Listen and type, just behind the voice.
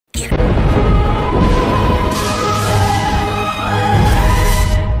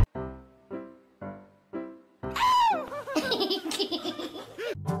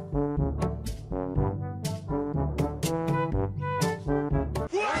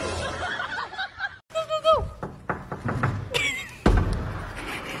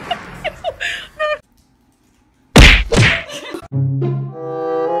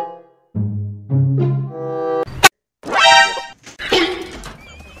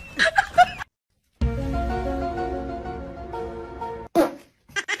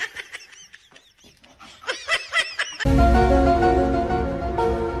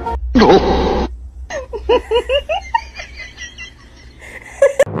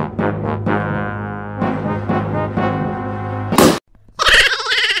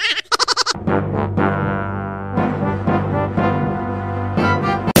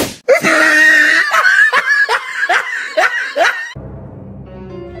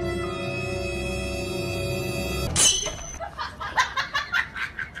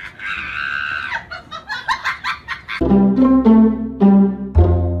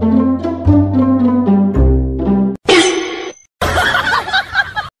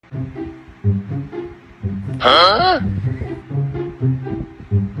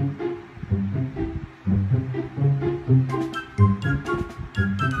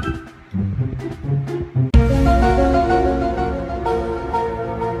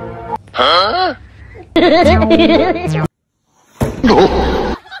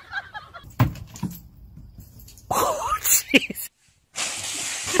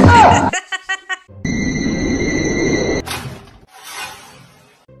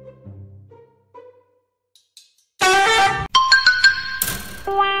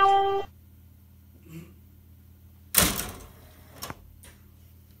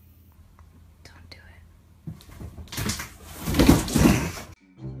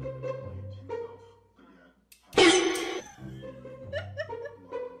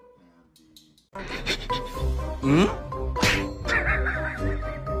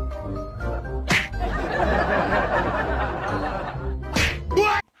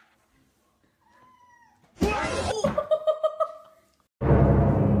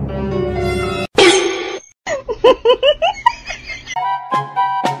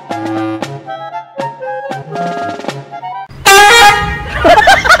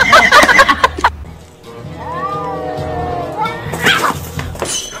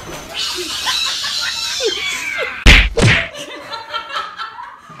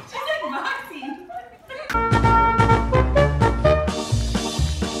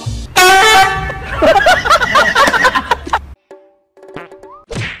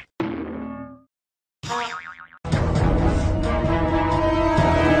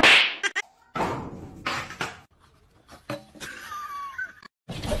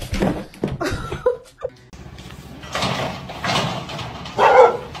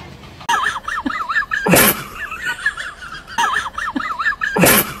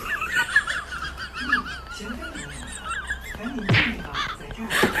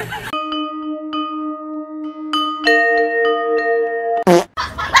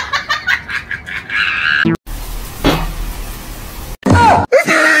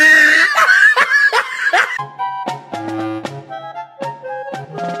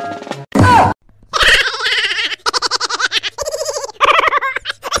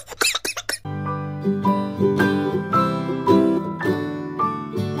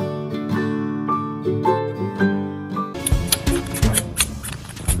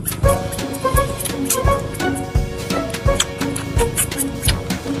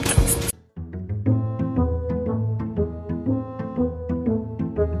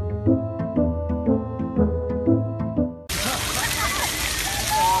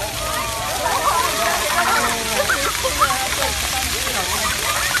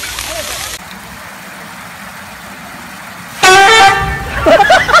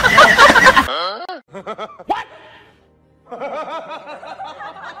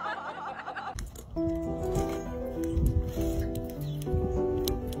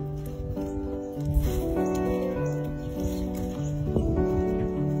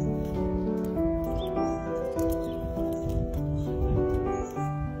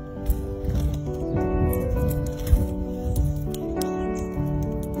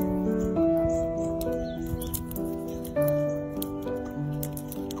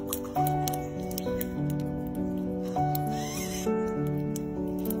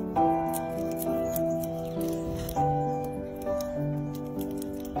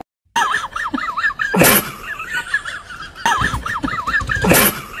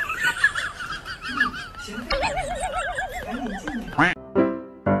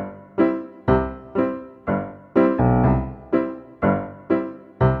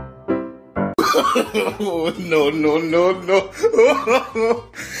Oh, no, no, no, no.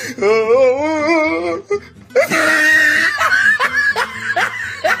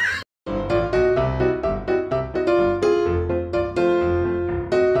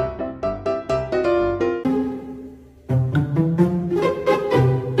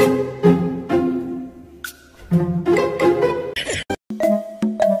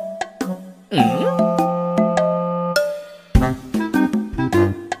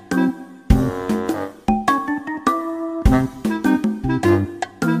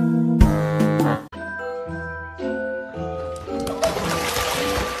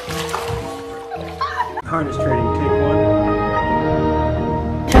 Harness training, take one.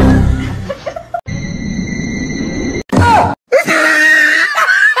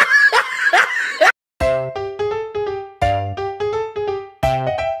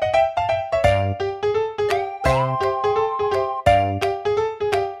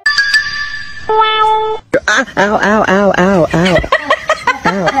 Ow, ow, ow, ow, ow.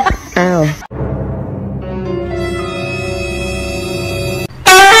 Ow, ow.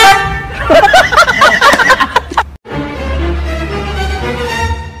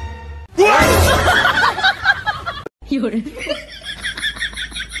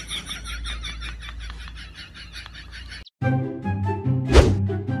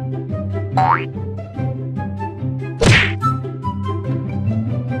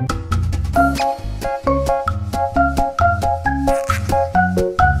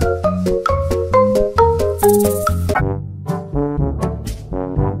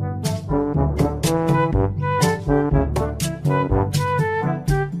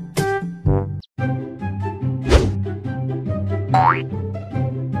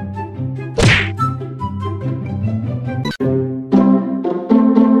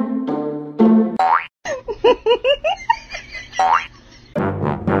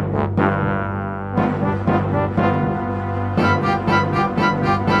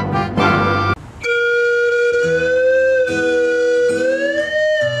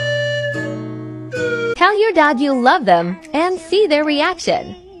 Tell your dad you love them and see their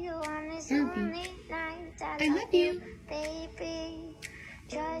reaction. I love you. Baby,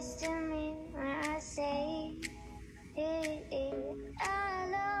 trust me when I say it. I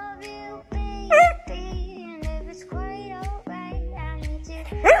love you, baby. And if it's quite alright, I need you,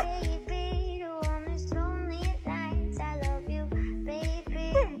 baby. To honest lonely nights. I love you,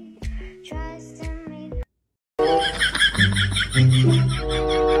 baby. Trust me.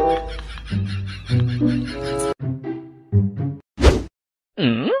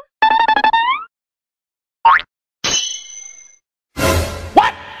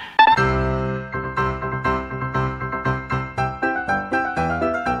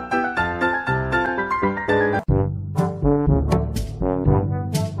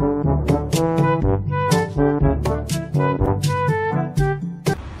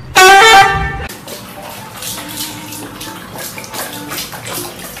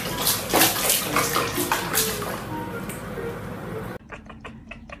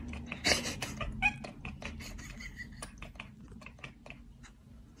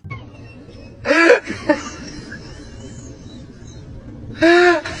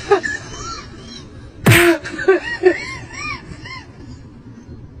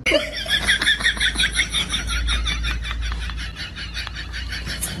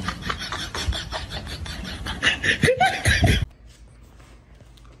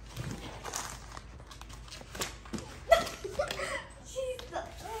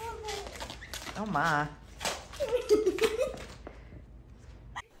 Oh my.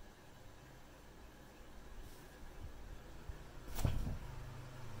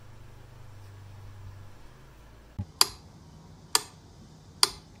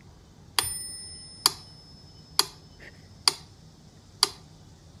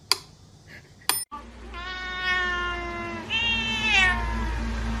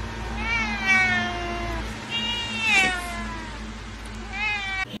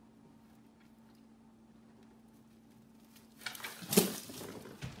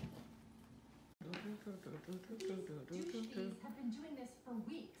 Have been doing this for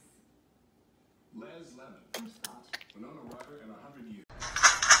weeks. Les Lemon. Winona Ryder in 100 years.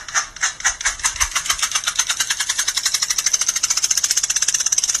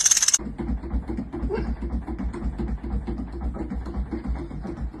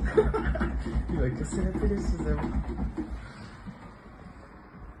 Like, você vai ter isso, Zé.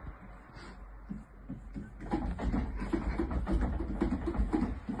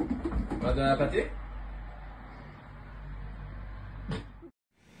 On va donner un pâté?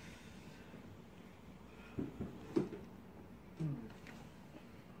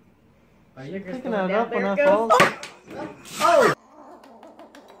 Are you picking that up when that falls? Oh!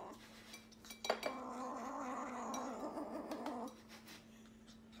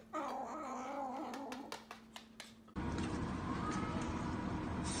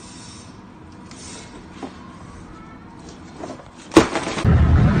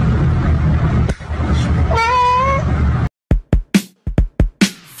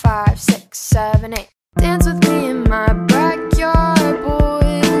 5, 6, 7, 8. Dance with me in my backyard,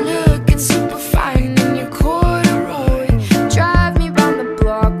 boy. Looking super fine in your corduroy. Drive me round the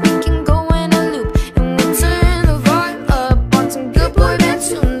block, we can go in a loop. And we'll turn the vibe up on some good boy band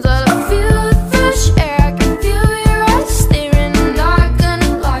tunes. I feel the fresh air, I can feel your eyes staring. I'm not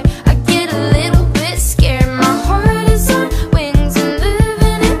gonna lie, I get a little bit scared. My heart is on wings and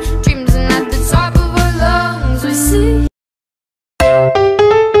living in dreams. And at the top of our lungs we see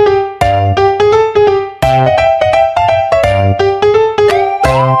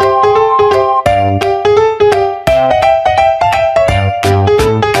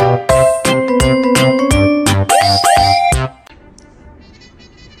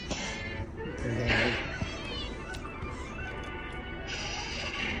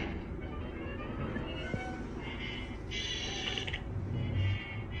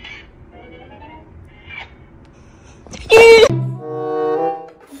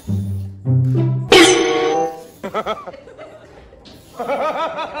What?